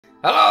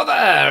Hello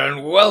there,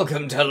 and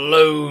welcome to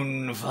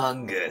Lone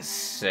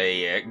Fungus,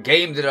 a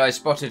game that I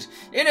spotted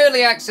in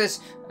early access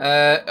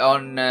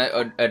and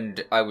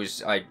I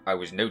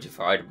was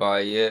notified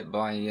by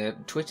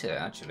Twitter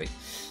actually.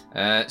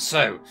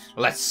 So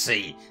let's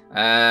see.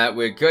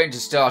 We're going to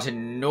start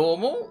in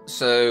normal.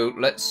 So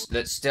let's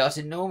start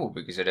in normal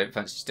because I don't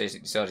fancy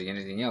starting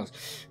anything else.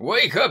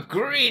 Wake up,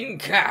 Green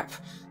Cap.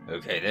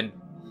 Okay then.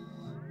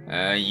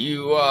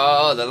 You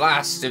are the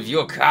last of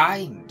your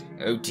kind.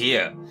 Oh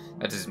dear.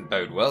 That doesn't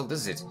bode well,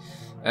 does it?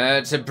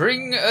 To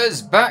bring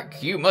us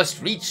back, you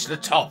must reach the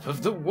top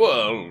of the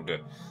world.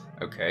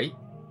 Okay.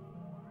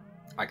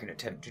 I can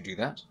attempt to do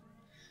that.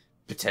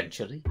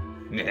 Potentially.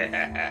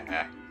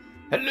 Hello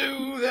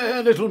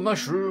there, little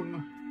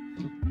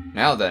mushroom.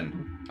 Now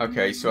then.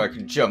 Okay, so I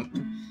can jump.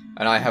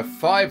 And I have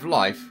 5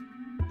 life.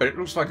 But it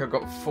looks like I've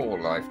got 4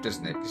 life,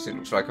 doesn't it? Because it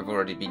looks like I've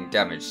already been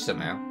damaged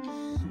somehow.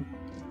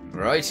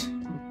 Right.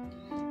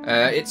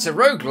 It's a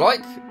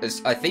roguelike,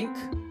 as I think.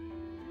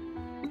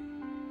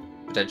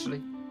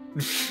 Potentially.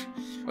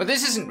 Well,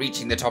 this isn't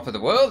reaching the top of the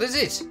world, is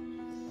it?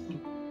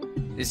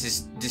 This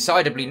is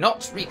decidedly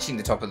not reaching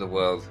the top of the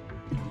world.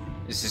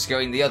 This is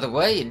going the other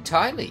way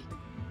entirely.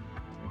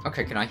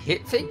 Okay, can I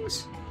hit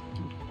things?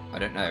 I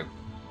don't know.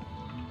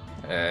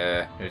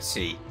 Let's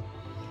see.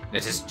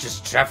 Let us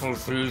just travel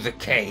through the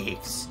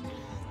caves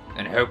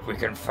and hope we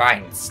can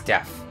find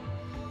stuff.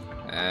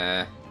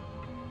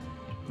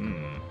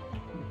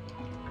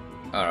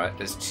 Alright,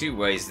 there's 2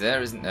 ways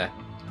there, isn't there?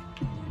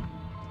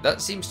 That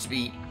seems to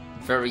be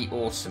very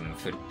awesome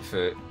for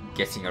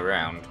getting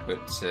around,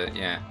 but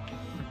yeah.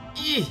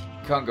 Eeh,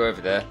 can't go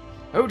over there.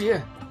 Oh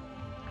dear.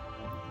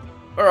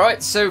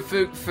 Alright, so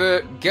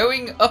for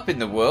going up in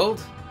the world,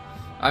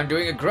 I'm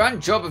doing a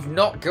grand job of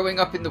not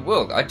going up in the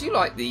world. I do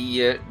like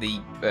the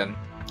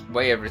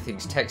way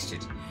everything's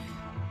textured.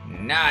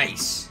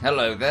 Nice.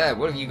 Hello there.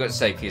 What have you got to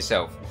say for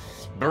yourself?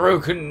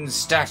 Broken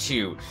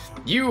statue.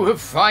 You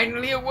have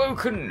finally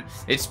awoken.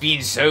 It's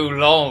been so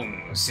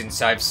long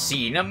since I've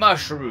seen a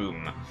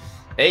mushroom.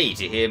 Hey,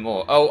 to hear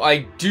more. Oh,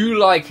 I do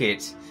like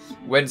it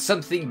when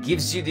something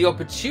gives you the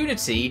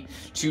opportunity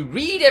to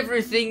read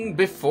everything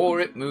before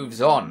it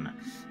moves on.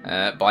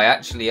 By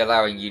actually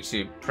allowing you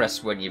to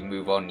press when you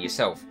move on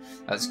yourself.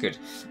 That's good.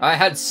 I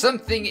had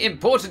something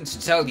important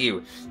to tell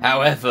you.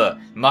 However,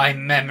 my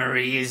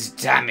memory is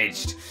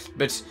damaged.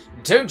 But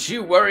don't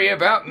you worry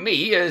about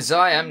me, as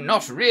I am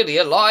not really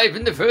alive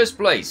in the first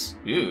place.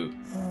 Ooh.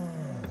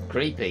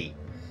 Creepy.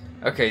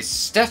 Okay,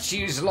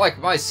 statues like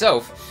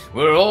myself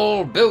were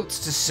all built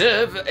to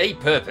serve a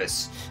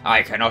purpose.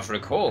 I cannot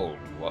recall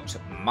what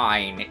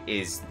mine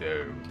is,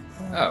 though.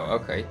 Oh,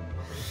 okay.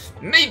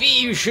 Maybe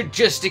you should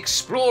just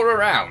explore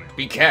around.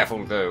 Be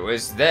careful, though,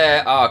 as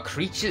there are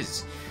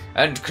creatures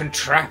and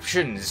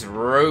contraptions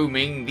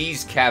roaming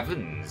these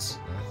caverns.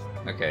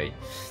 Okay.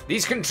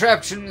 These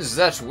contraptions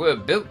that were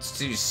built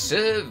to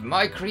serve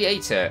my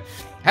creator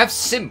have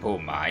simple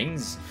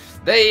minds.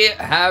 They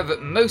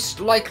have most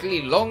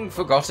likely long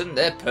forgotten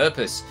their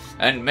purpose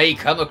and may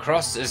come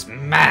across as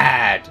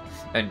mad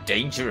and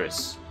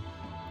dangerous.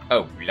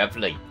 Oh,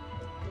 lovely.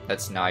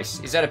 That's nice.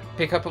 Is that a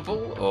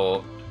pick-upable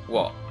or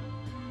what?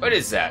 What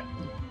is that?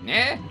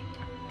 Yeah?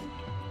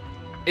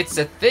 It's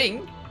a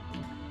thing.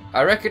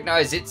 I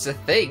recognize it's a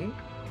thing.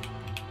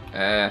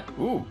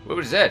 Ooh, what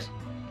was that?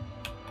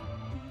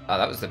 Oh,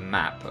 that was the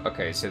map.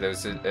 Okay, so there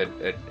was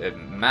a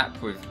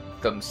map with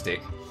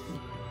thumbstick.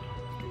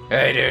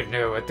 I don't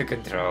know what the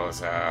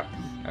controls are.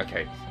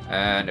 Okay,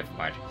 never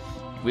mind.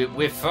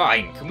 We're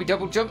fine. Can we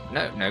double jump?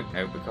 No,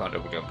 we can't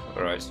double jump.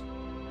 Alright.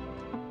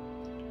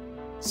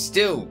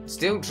 Still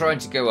trying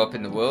to go up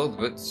in the world,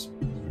 but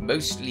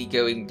mostly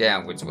going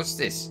downwards. What's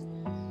this?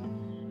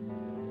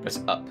 Press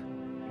up.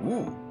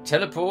 Ooh,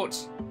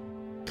 teleport.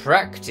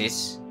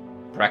 Practice.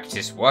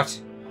 Practice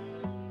what?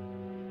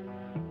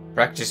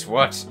 Practice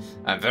what?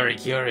 I'm very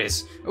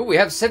curious. Oh, we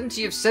have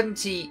 70 of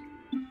 70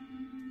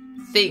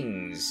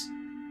 things.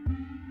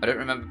 I don't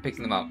remember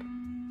picking them up,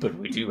 but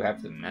we do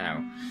have them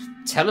now.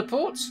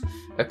 Teleport?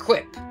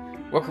 Equip.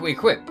 What can we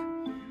equip?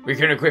 We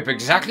can equip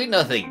exactly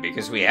nothing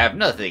because we have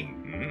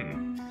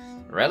nothing.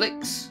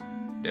 Relics?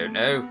 Don't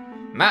know.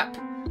 Map?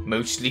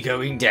 Mostly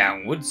going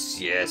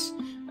downwards, yes.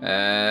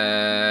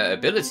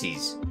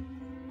 Abilities.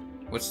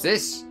 What's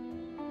this?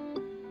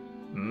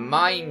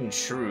 Mind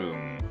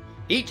Shroom.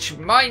 Each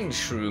Mind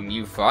Shroom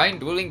you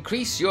find will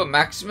increase your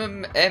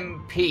maximum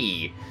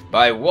MP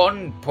by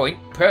 1 point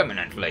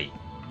permanently.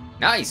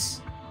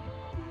 Nice!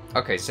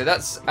 Okay, so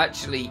that's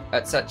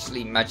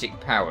actually magic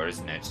power,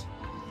 isn't it?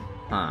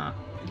 Huh.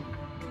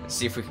 Let's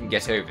see if we can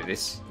get over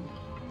this.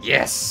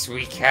 Yes,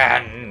 we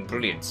can!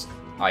 Brilliant.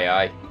 Aye,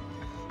 aye.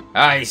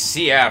 I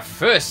see our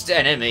first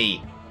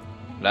enemy.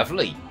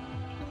 Lovely.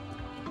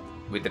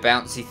 With the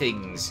bouncy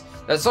things.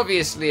 That's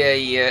obviously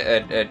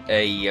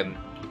a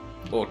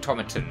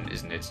automaton,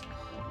 isn't it?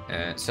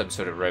 Some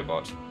sort of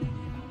robot.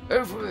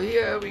 Over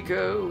here we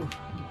go.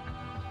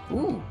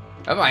 Ooh.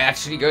 Am I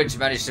actually going to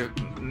manage to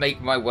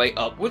make my way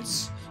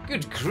upwards?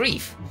 Good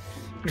grief.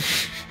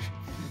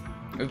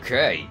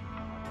 Okay.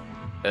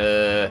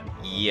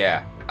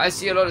 Yeah. I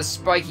see a lot of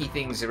spiky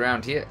things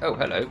around here. Oh,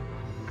 hello.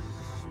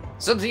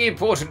 Something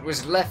important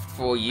was left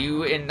for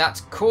you in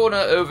that corner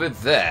over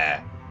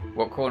there.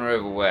 What corner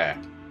over where?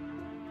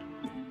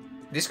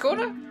 This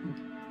corner?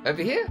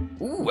 Over here?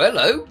 Ooh,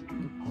 hello.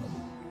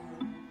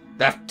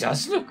 That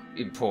does look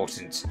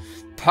important.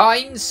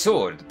 Pine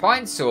sword. The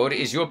pine sword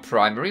is your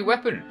primary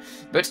weapon,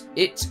 but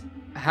it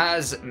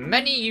has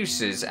many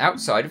uses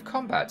outside of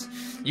combat.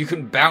 You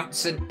can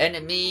bounce on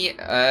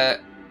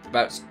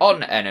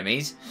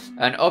enemies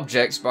and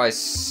objects by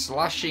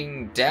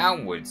slashing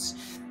downwards.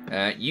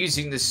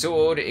 Using the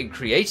sword in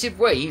creative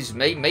ways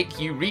may make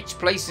you reach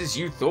places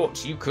you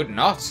thought you could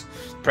not.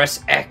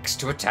 Press X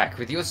to attack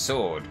with your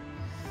sword.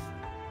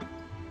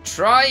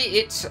 Try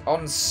it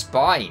on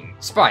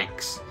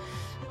spikes.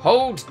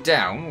 Hold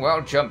down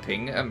while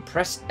jumping and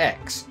press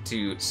X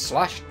to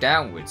slash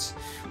downwards.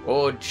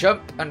 Or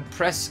jump and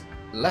press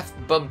left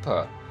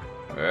bumper.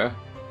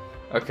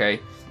 Okay.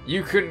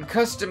 You can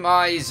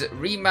customize,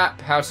 remap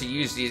how to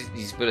use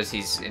these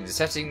abilities in the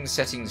settings.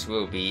 Settings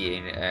will be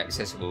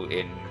accessible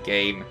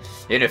in-game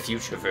in a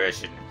future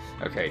version.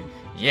 Okay.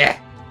 Yeah.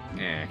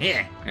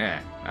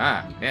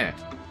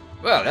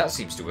 Well, that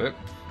seems to work.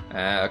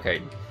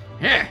 Okay.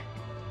 Yeah.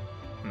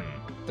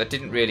 That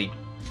didn't really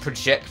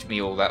project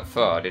me all that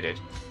far, did it?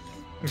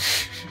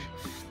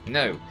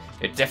 No,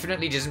 it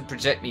definitely doesn't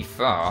project me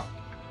far.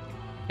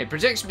 It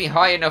projects me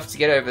high enough to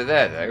get over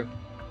there, though.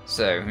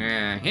 So,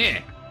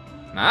 here.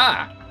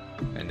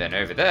 And then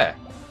over there.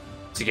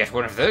 To get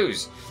one of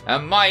those. A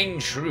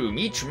mind shroom.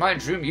 Each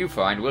mind shroom you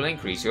find will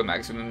increase your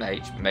maximum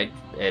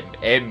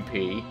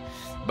MP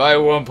by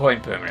 1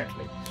 point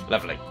permanently.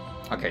 Lovely.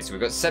 Okay, so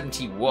we've got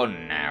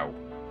 71 now.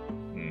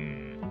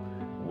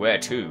 Where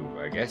to,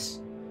 I guess?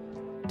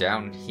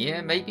 Down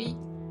here, maybe?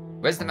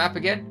 Where's the map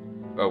again?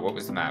 Oh, what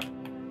was the map?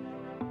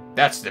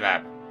 That's the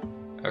map.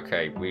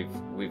 Okay,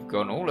 we've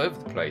gone all over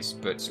the place,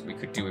 but we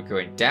could do it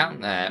going down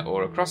there,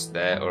 or across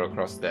there, or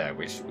across there,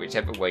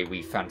 whichever way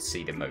we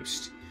fancy the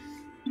most.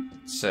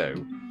 So,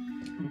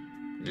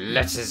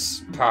 let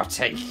us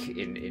partake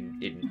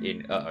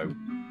in uh-oh.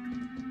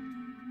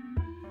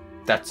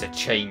 That's a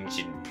change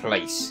in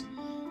place.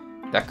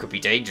 That could be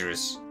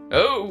dangerous.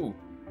 Oh!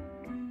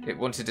 It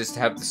wanted us to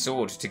have the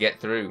sword to get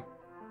through.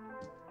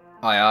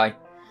 Aye, aye.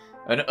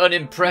 An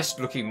unimpressed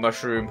looking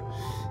mushroom.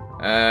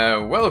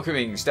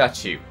 Welcoming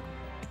statue.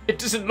 It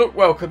doesn't look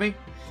welcoming.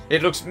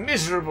 It looks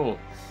miserable.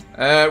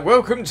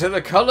 Welcome to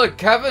the Coloured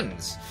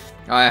Caverns.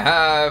 I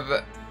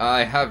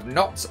have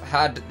not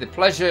had the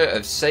pleasure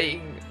of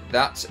saying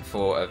that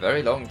for a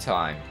very long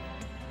time.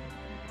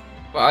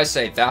 Well, I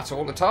say that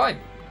all the time.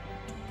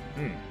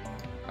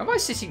 Am I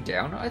sitting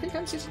down? I think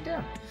I'm sitting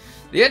down.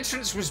 The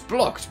entrance was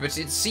blocked, but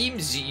it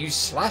seems you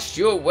slashed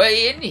your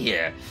way in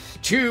here.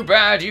 Too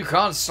bad you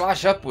can't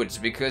slash upwards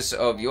because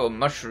of your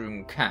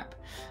mushroom cap.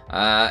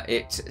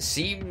 It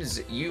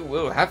seems you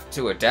will have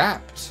to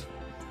adapt.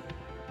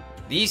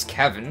 These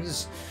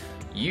caverns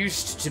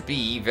used to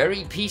be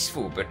very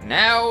peaceful, but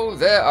now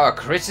there are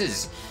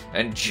critters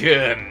and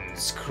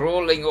germs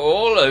crawling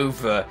all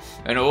over,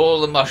 and all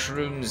the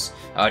mushrooms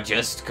are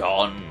just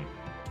gone.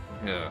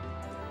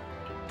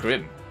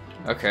 Grim.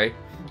 Okay.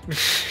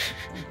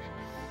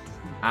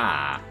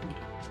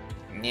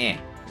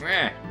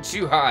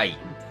 Too high.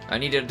 I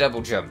need a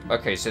double jump.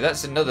 Okay, so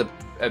that's another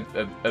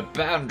a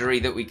boundary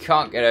that we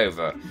can't get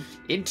over.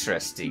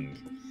 Interesting.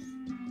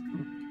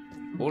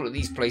 All of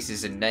these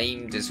places are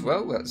named as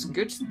well. That's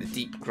good. The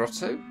Deep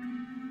Grotto.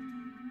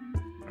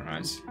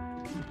 Alright.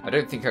 I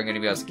don't think I'm going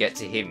to be able to get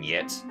to him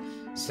yet.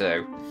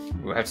 So,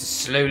 we'll have to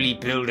slowly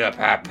build up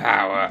our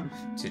power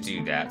to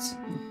do that.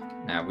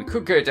 Now, we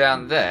could go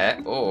down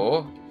there,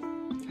 or,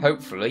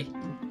 hopefully...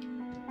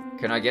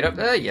 Can I get up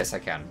there? Yes, I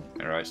can.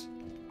 Alright.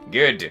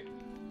 Good.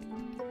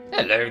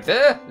 Hello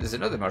there. There's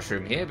another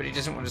mushroom here, but he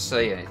doesn't want to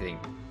say anything.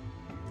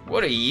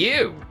 What are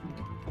you?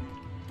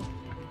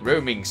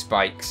 Roaming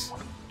spikes.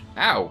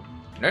 Ow.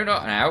 No,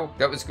 not an ow.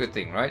 That was a good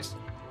thing, right?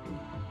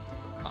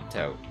 Can't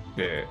tell.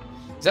 Is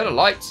that a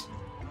light?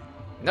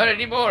 Not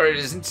anymore, it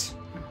isn't.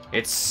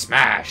 It's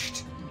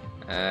smashed.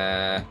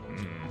 Can't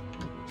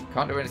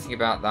do anything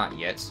about that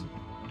yet.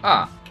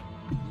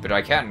 But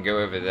I can go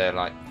over there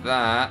like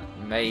that,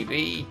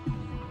 maybe.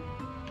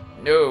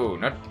 No,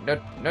 not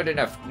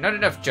enough. Not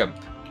enough jump.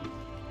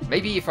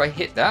 Maybe if I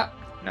hit that?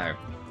 No.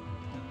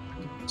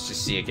 Let's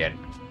just see again.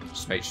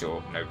 Just make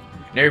sure. Nope.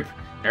 Nope.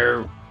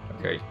 No.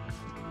 Okay.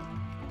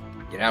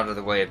 Get out of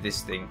the way of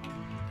this thing.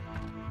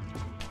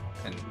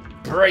 And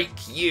break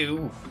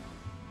you.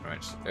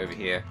 Right, over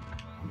here.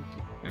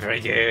 Very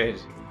good.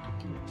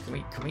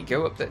 Can we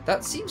go up there?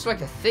 That seems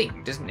like a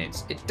thing, doesn't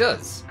it? It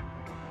does.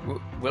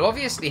 We'll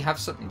obviously have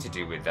something to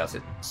do with that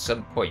at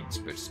some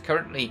point, but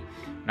currently,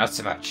 not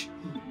so much.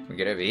 Can we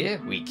get over here?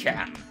 We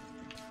can.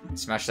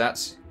 Smash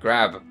that.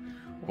 Grab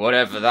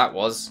whatever that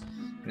was.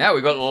 Now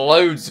we've got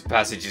loads of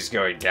passages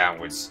going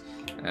downwards.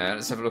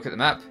 Let's have a look at the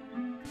map.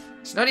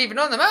 It's not even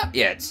on the map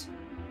yet.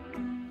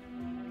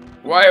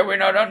 Why are we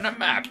not on the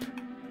map?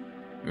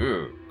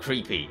 Ooh,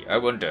 creepy. I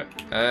wonder.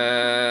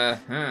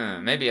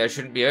 Maybe I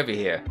shouldn't be over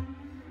here.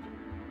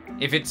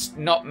 If it's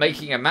not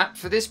making a map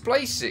for this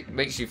place, it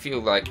makes you feel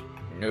like,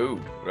 no,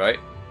 right?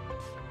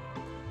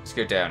 Let's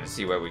go down and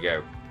see where we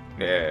go.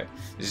 Yeah,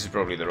 this is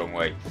probably the wrong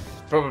way.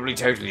 Probably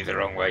totally the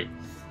wrong way.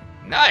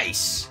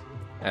 Nice!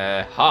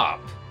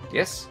 Harp.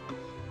 Yes?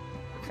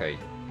 Okay.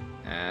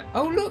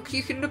 Oh, look,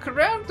 you can look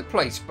around the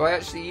place by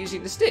actually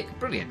using the stick.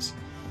 Brilliant.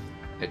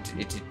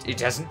 It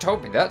hasn't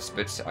told me that,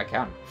 but I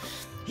can.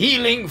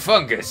 Healing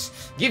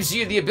Fungus gives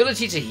you the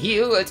ability to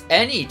heal at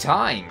any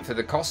time for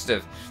the cost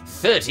of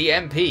 30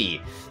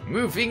 MP.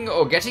 Moving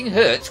or getting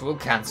hurt will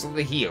cancel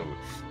the heal.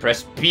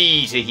 Press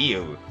B to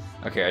heal.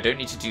 Okay, I don't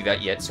need to do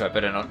that yet, so I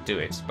better not do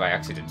it by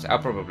accident. I'll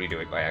probably do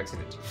it by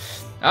accident.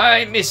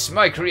 I miss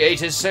my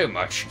creators so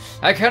much.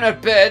 I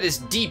cannot bear this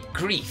deep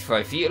grief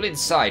I feel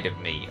inside of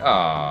me.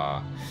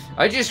 Ah,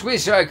 I just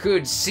wish I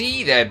could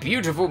see their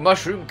beautiful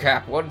mushroom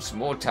cap once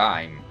more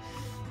time.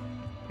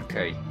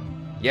 Okay.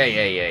 Yeah.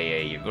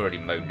 You've already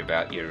moaned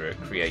about your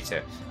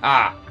creator.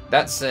 Ah,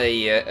 that's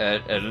a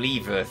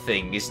lever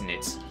thing, isn't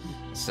it?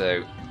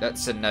 So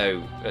that's a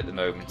no at the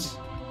moment.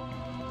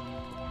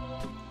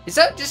 Is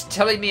that just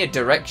telling me a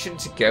direction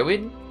to go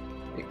in?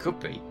 It could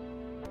be.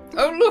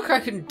 Oh, look, I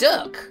can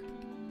duck.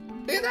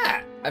 Look at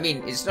that. I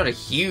mean, it's not a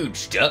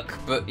huge duck,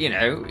 but, you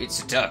know,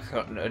 it's a duck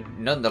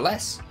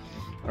nonetheless.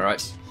 All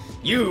right.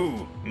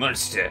 You,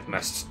 monster,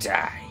 must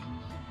die.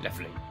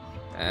 Lovely.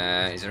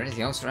 Is there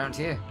anything else around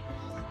here?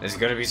 There's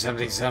got to be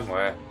something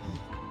somewhere.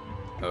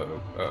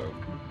 Uh-oh.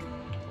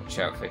 Watch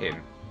out for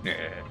him.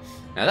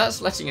 Now,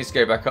 that's letting us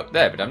go back up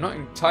there, but I'm not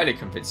entirely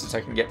convinced that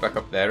I can get back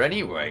up there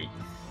anyway.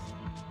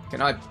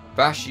 Can I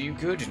bash you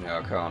good? No,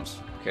 I can't.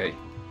 Okay.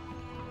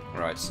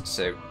 Right,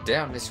 so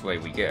down this way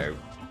we go.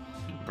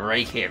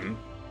 Break him.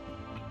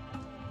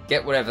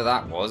 Get whatever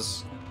that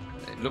was.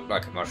 It looked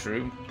like a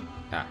mushroom.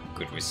 Ah,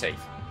 good, we're safe.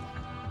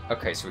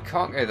 Okay, so we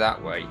can't go that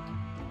way.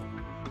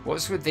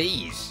 What's with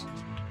these?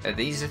 Are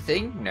these a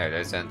thing? No,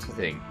 those aren't a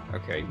thing.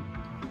 Okay.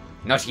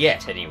 Not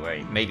yet,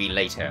 anyway. Maybe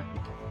later.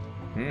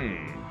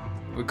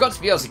 We've got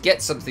to be able to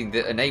get something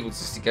that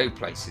enables us to go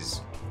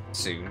places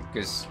soon,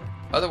 because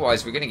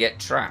otherwise we're going to get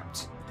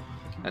trapped.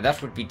 And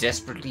that would be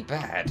desperately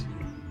bad.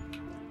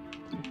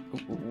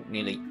 Ooh,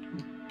 nearly.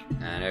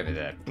 And over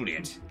there.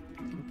 Brilliant.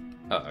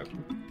 Uh-oh.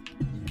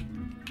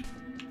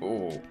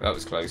 Oh, that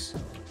was close.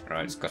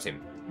 Right, it's got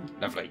him.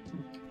 Lovely.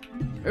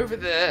 Over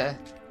there.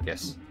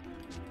 Yes.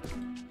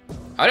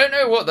 I don't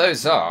know what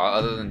those are,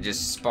 other than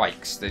just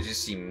spikes. They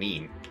just seem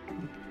mean.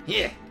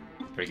 Here.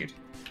 Very good.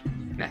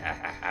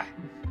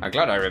 I'm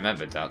glad I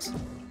remembered that.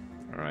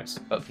 Alright,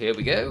 up here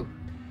we go.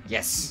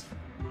 Yes.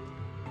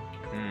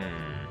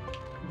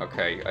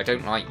 Okay, I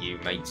don't like you,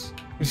 mate.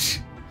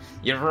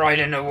 You're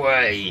riding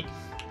away.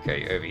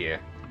 Okay, over here.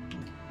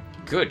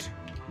 Good.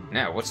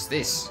 Now, what's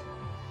this?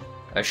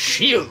 A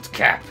shield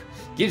cap.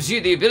 Gives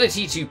you the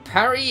ability to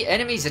parry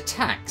enemies'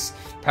 attacks.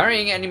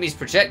 Parrying enemies'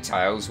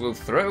 projectiles will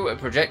throw a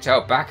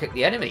projectile back at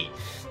the enemy.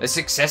 A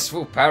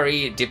successful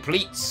parry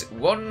depletes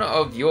one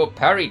of your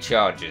parry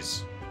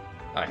charges.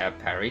 I have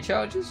parry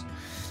charges?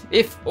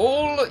 If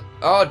all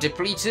are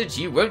depleted,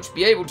 you won't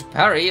be able to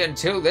parry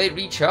until they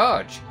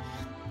recharge.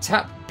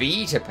 Tap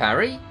B to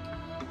parry?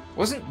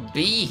 Wasn't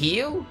B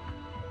heal?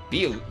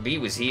 B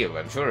was heal,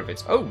 I'm sure of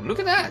it. Oh, look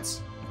at that!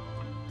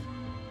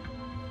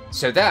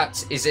 So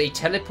that is a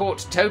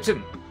teleport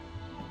totem.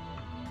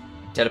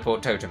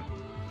 Teleport totem.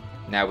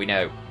 Now we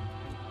know.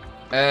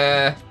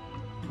 I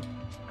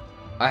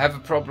have a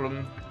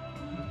problem.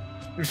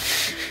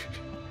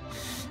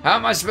 How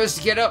am I supposed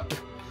to get up?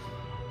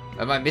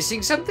 Am I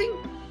missing something?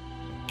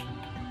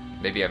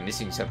 Maybe I'm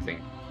missing something.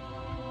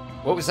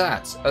 What was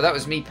that? Oh, that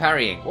was me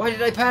parrying. Why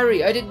did I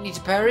parry? I didn't need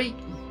to parry.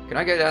 Can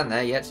I go down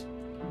there yet?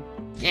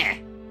 Yeah.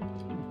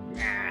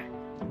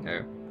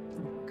 No.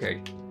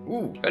 Okay.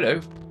 Ooh,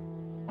 hello.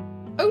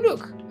 Oh,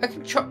 look. I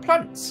can chop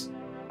plants.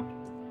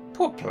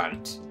 Poor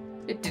plant.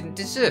 It didn't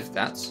deserve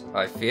that,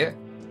 I fear.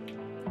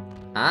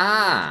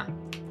 Ah.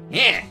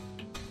 Yeah.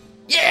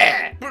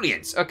 Yeah.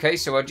 Brilliant. Okay,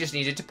 so I just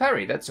needed to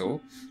parry. That's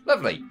all.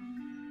 Lovely.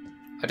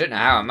 I don't know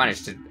how I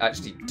managed to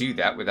actually do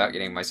that without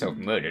getting myself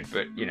murdered,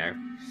 but, you know.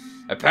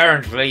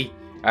 Apparently,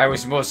 I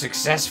was more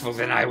successful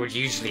than I would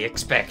usually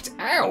expect.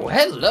 Ow,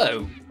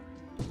 hello!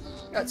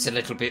 That's a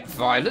little bit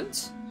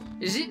violent,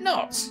 is it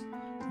not?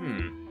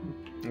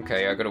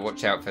 Okay, I've got to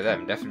watch out for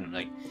them,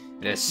 definitely.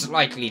 They're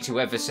slightly to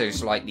ever so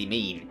slightly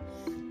mean.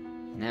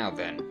 Now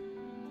then,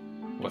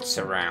 what's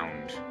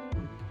around?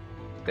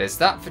 There's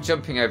that for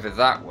jumping over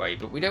that way,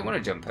 but we don't want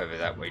to jump over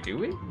that way, do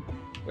we?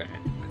 Wait a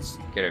minute, let's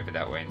get over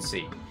that way and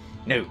see.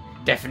 No,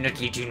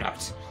 definitely do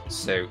not.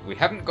 So, we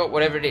haven't got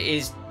whatever it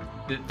is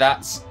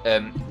that's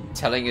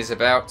telling us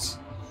about.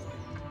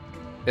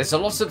 There's a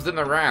lot of them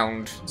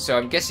around, so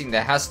I'm guessing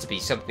there has to be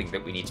something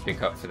that we need to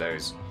pick up for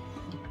those.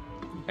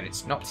 And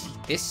it's not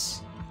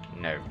this?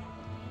 No.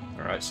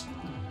 Alright.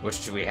 What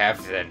do we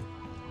have then?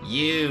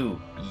 You!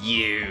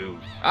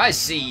 I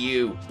see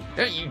you!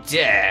 Don't you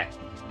dare!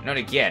 Not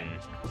again.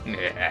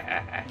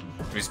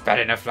 It was bad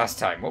enough last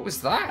time. What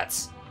was that?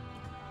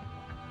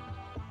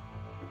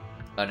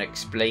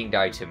 unexplained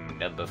item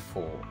number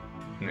 4.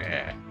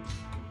 Yeah.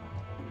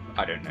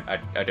 I don't know.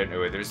 I don't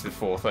know whether it's the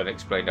 4th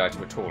unexplained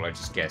item at all. I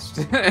just guessed.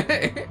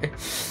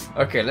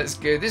 Okay, let's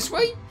go this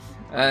way,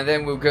 and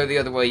then we'll go the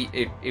other way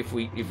if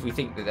we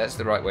think that that's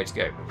the right way to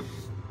go.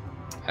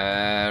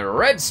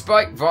 Red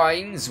spike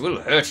vines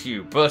will hurt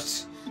you,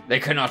 but they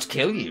cannot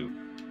kill you.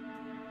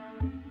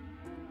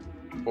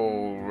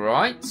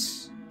 Alright.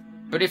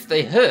 But if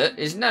they hurt,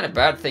 isn't that a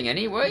bad thing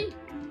anyway?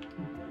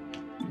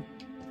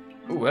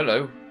 Oh,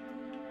 hello.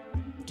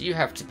 Do you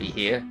have to be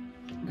here?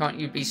 Can't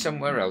you be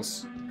somewhere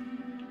else?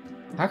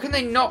 How can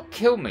they not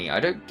kill me? I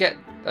don't get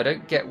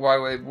why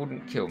they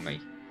wouldn't kill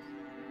me.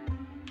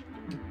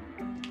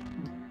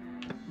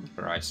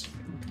 Right.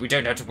 We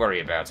don't have to worry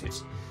about it.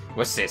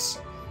 What's this?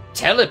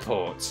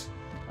 Teleport!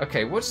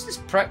 Okay, what's this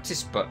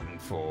practice button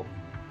for?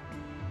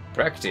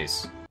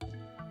 Practice.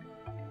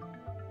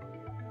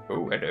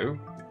 Oh, hello.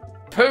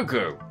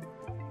 Pogo!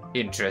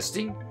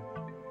 Interesting.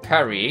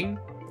 Parrying.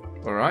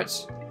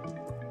 Alright.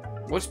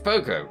 What's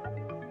Pogo?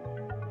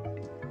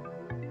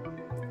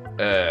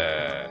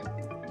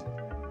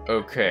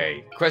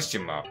 Okay.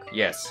 Question mark.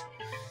 Yes.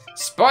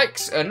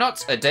 Spikes are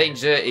not a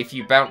danger if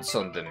you bounce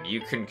on them.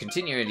 You can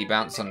continually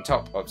bounce on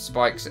top of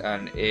spikes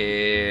and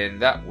in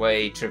that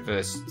way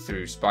traverse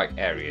through spike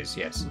areas.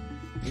 Yes.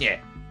 Yeah.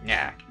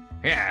 Yeah.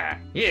 Yeah.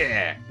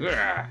 Yeah.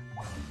 Yeah.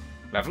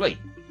 Lovely.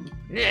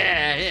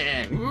 Yeah.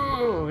 Yeah.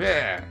 Ooh,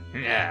 yeah.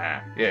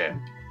 Yeah. Yeah.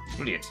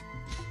 Brilliant.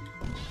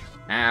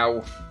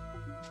 Ow.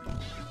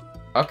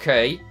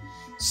 Okay.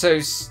 So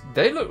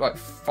they look like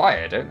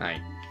fire, don't they?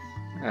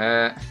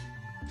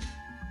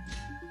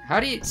 How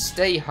do you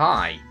stay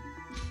high?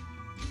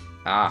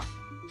 Ah.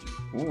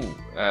 Ooh.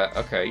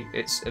 Okay.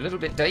 It's a little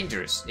bit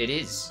dangerous. It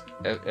is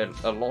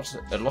a lot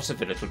of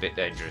it a little bit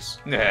dangerous.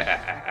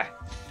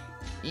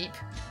 Eep,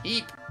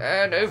 eep,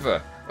 and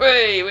over.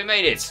 Hey, we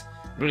made it.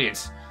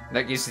 Brilliant.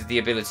 That gives us the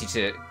ability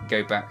to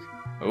go back.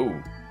 Oh.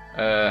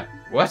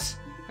 What?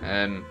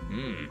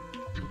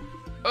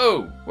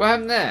 Oh, what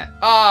happened there?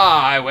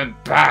 Ah, I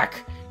went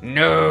back.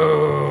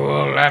 No,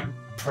 all that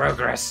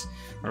progress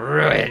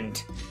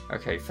ruined.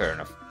 Okay, fair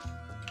enough.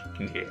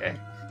 Yeah,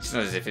 it's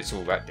not as if it's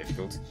all that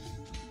difficult.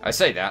 I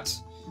say that.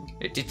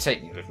 It did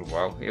take me a little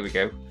while. Here we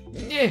go.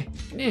 Yeah,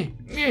 yeah,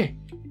 yeah.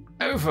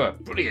 Over.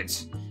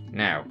 Brilliant.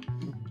 Now,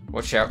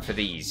 watch out for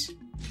these.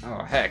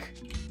 Oh, heck.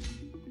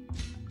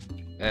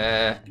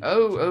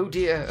 Oh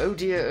dear, oh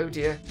dear, oh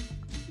dear.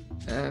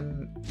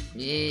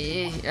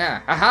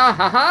 Yeah. Ha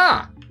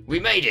ha! We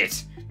made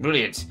it.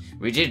 Brilliant.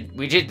 We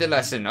did the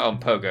lesson on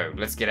Pogo.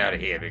 Let's get out of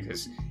here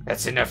because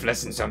that's enough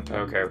lessons on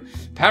Pogo.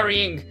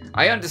 Parrying.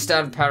 I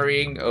understand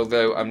parrying,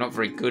 although I'm not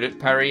very good at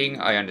parrying.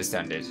 I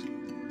understand it.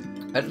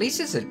 At least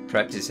it's a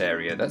practice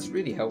area. That's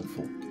really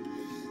helpful.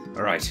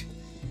 Alright.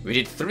 We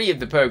did 3 of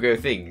the Pogo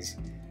things.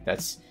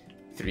 That's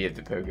 3 of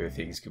the Pogo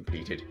things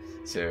completed.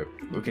 So,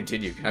 we'll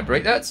continue. Can I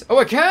break that? Oh,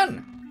 I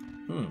can!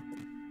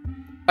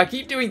 I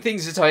keep doing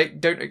things that I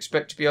don't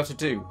expect to be able to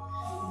do.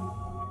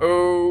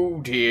 Oh,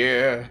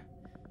 dear.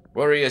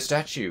 Warrior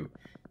statue.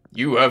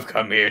 You have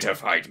come here to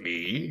fight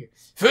me.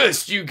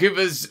 First you give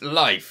us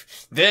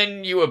life,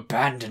 then you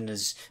abandon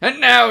us, and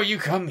now you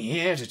come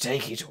here to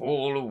take it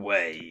all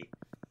away.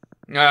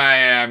 I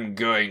am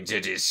going to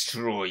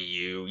destroy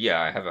you. Yeah,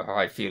 I have a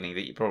high feeling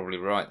that you're probably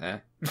right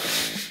there.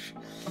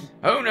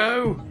 Oh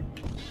no!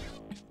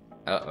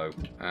 Uh-oh.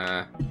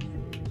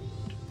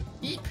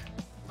 Eep.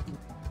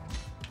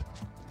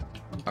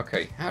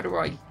 Okay, how do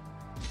I...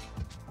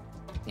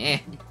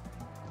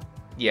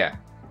 Yeah,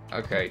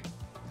 okay.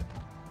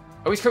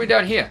 Oh, he's coming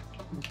down here.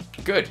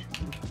 Good.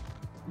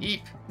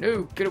 Eep.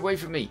 No, get away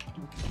from me.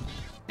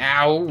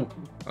 Ow.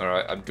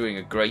 Alright, I'm doing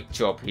a great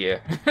job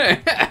here.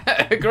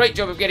 A great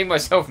job of getting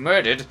myself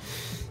murdered.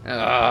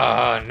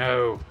 Ah,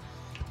 no.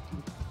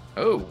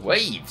 Oh,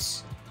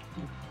 waves.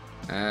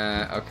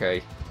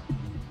 Okay.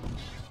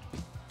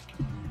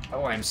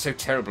 Oh, I'm so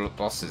terrible at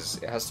bosses.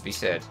 It has to be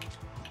said.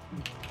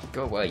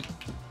 Go away.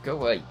 Go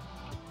away.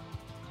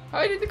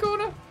 Hide in the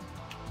corner.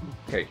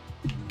 Okay.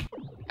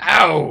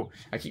 Ow!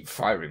 I keep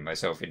firing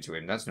myself into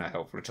him. That's not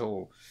helpful at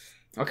all.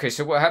 Okay,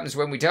 so what happens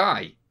when we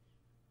die?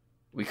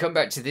 We come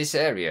back to this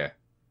area.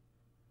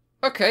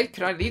 Okay,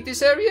 can I leave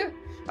this area?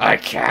 I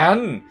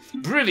can!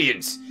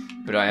 Brilliant!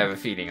 But I have a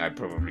feeling I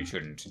probably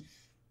shouldn't.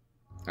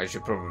 I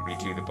should probably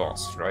do the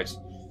boss, right?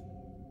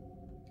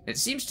 It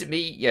seems to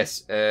me,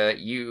 yes,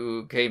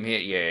 you came here.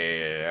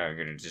 Yeah, I'm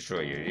going to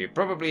destroy you. You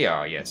probably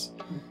are, yes.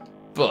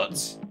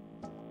 But,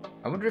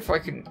 I wonder if I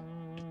can...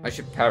 I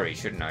should parry,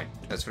 shouldn't I?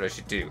 That's what I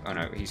should do. Oh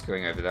no, he's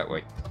going over that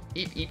way.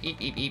 Eep, eep, eep,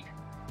 eep, eep.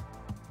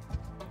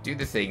 Do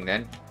the thing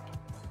then.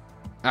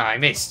 Ah, I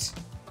missed.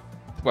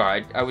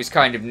 Well, I was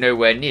kind of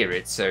nowhere near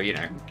it, so, you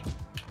know.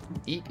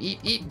 Eep, eep,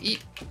 eep, eep.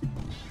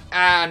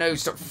 Ah, no,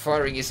 stop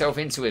firing yourself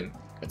into him.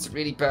 That's a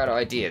really bad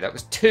idea. That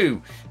was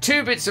two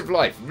bits of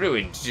life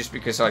ruined just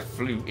because I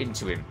flew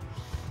into him.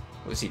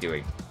 What's he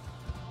doing?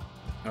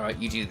 Alright,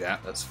 you do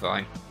that. That's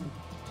fine.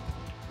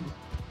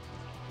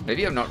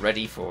 Maybe I'm not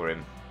ready for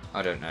him.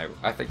 I don't know.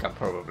 I think I'm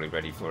probably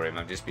ready for him.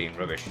 I'm just being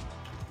rubbish.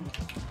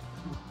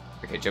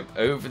 Okay, jump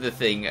over the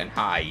thing and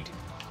hide.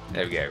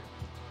 There we go.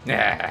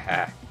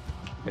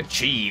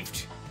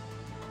 Achieved.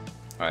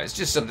 Alright, it's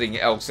just something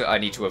else that I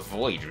need to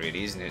avoid,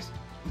 really, isn't it?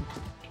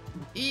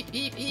 Eep,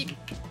 eep, eep.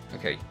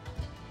 Okay.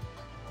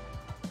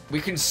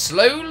 We can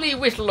slowly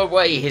whittle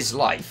away his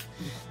life.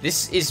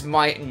 This is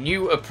my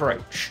new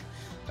approach.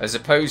 As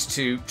opposed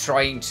to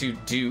trying to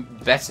do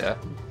better,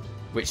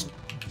 which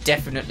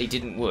definitely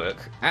didn't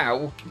work.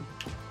 Ow.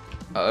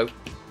 Uh-oh.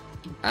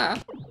 Ah.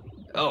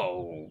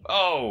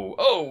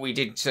 Oh, we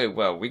did so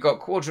well. We got a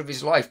quarter of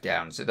his life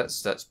down, so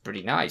that's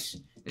pretty nice,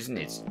 isn't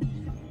it?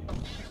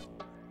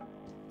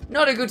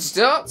 Not a good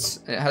start,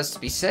 it has to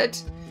be said.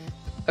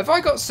 Have I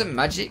got some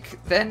magic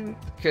then?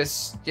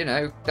 Because, you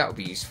know, that would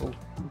be useful.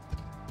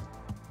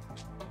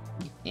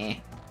 Yeah.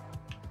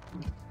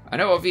 I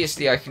know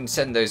obviously I can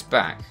send those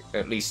back.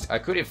 At least I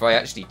could if I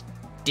actually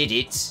did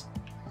it.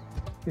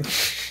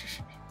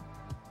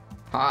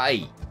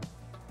 Hi.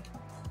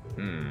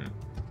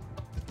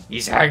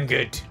 He's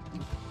angered.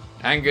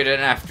 Angered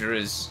and after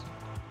us.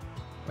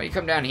 Well, you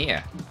come down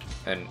here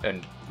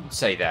and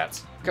say that.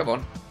 Come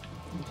on.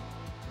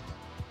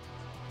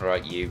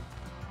 Right, you.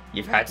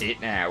 You've had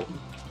it now.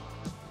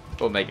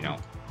 Or maybe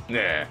not.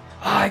 Yeah.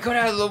 I got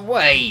out of the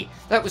way.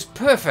 That was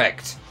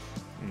perfect.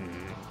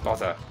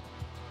 Bother.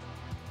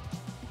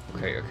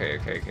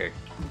 Okay.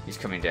 He's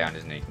coming down,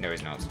 isn't he? No,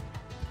 he's not.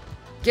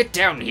 Get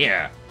down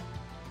here.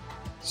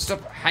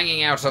 Stop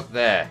hanging out up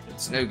there.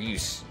 It's no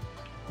use.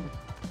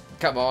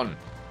 Come on.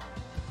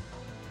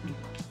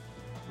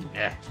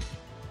 Yeah.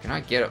 Can I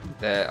get up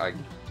there?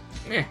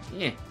 Yeah.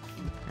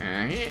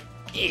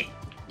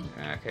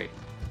 Okay.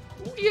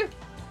 Yeah.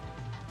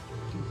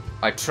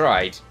 I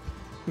tried.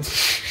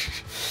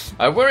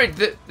 I worried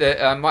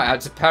that I might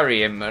have to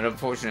parry him, and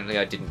unfortunately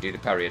I didn't do the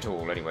parry at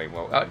all anyway.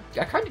 Well,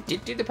 I kind of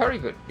did do the parry,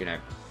 but, you know.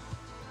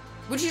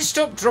 Would you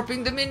stop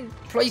dropping them in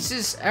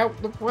places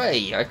out the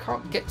way? I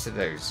can't get to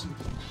those.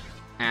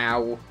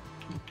 Ow.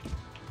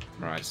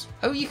 Right.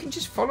 Oh, you can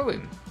just follow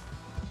him.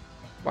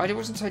 Why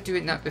wasn't I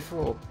doing that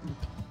before?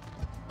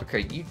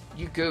 Okay,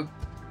 you go.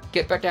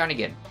 Get back down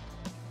again.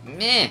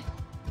 Meh.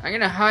 I'm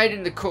going to hide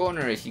in the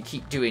corner if you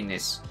keep doing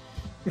this.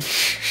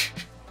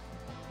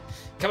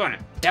 Come on,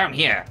 down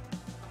here.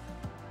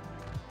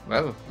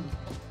 Well,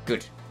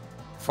 good.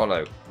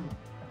 Follow.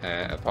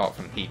 Apart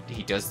from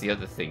he does the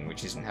other thing,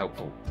 which isn't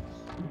helpful.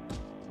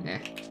 Yeah.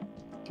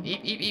 Eep,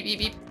 eep, eep,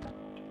 eep, eep.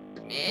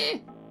 Eh.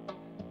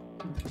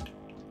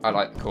 I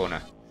like the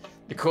corner.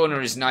 The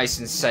corner is nice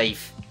and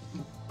safe.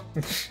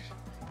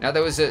 Now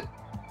there was a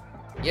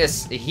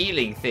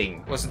healing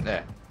thing, wasn't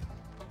there?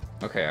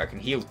 Okay, I can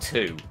heal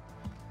 2.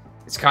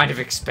 It's kind of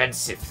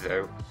expensive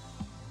though.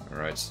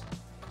 Alright.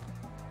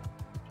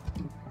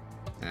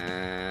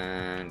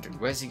 And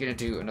where's he going to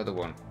do another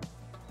one?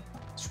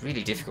 It's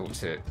really difficult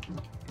to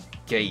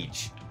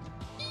gauge.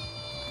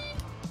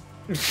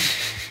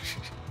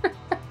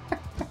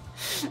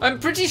 I'm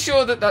pretty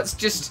sure that's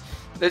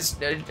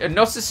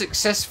not a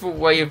successful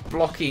way of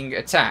blocking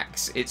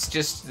attacks. It's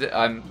just that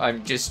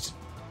I'm just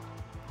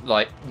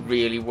like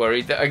really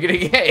worried that I'm going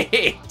to get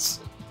hit.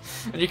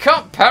 And you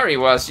can't parry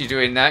whilst you're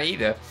doing that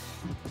either.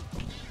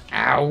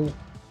 Ow.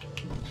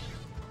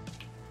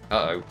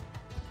 Uh-oh.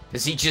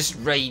 Has he just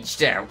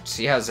raged out?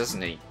 He has,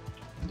 hasn't he?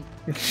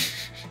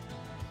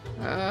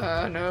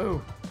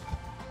 No.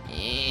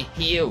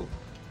 Heal.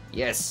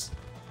 Yes.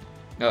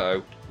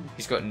 Uh-oh.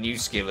 He's got a new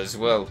skill as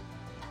well.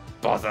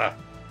 Bother.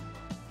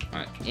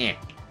 Right, yeah.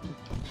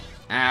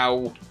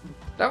 Ow.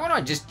 That one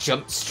I just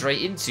jumped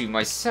straight into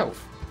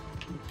myself.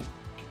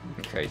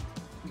 Okay.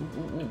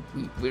 Ooh,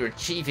 we're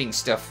achieving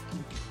stuff.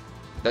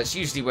 That's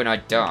usually when I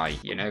die,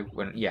 you know?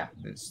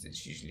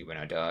 That's usually when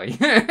I die.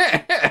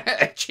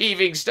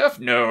 Achieving stuff?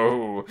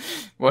 No.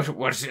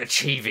 What's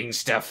achieving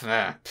stuff?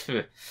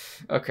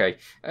 Okay.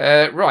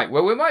 Right.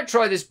 Well, we might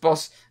try this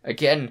boss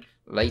again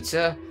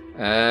later.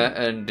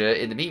 And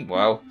in the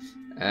meanwhile,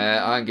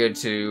 I'm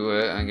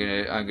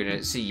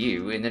gonna see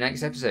you in the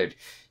next episode.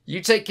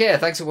 You take care.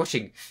 Thanks for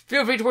watching.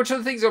 Feel free to watch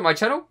other things on my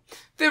channel.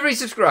 Feel free to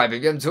subscribe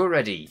if you haven't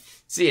already.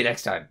 See you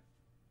next time.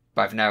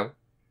 Bye for now.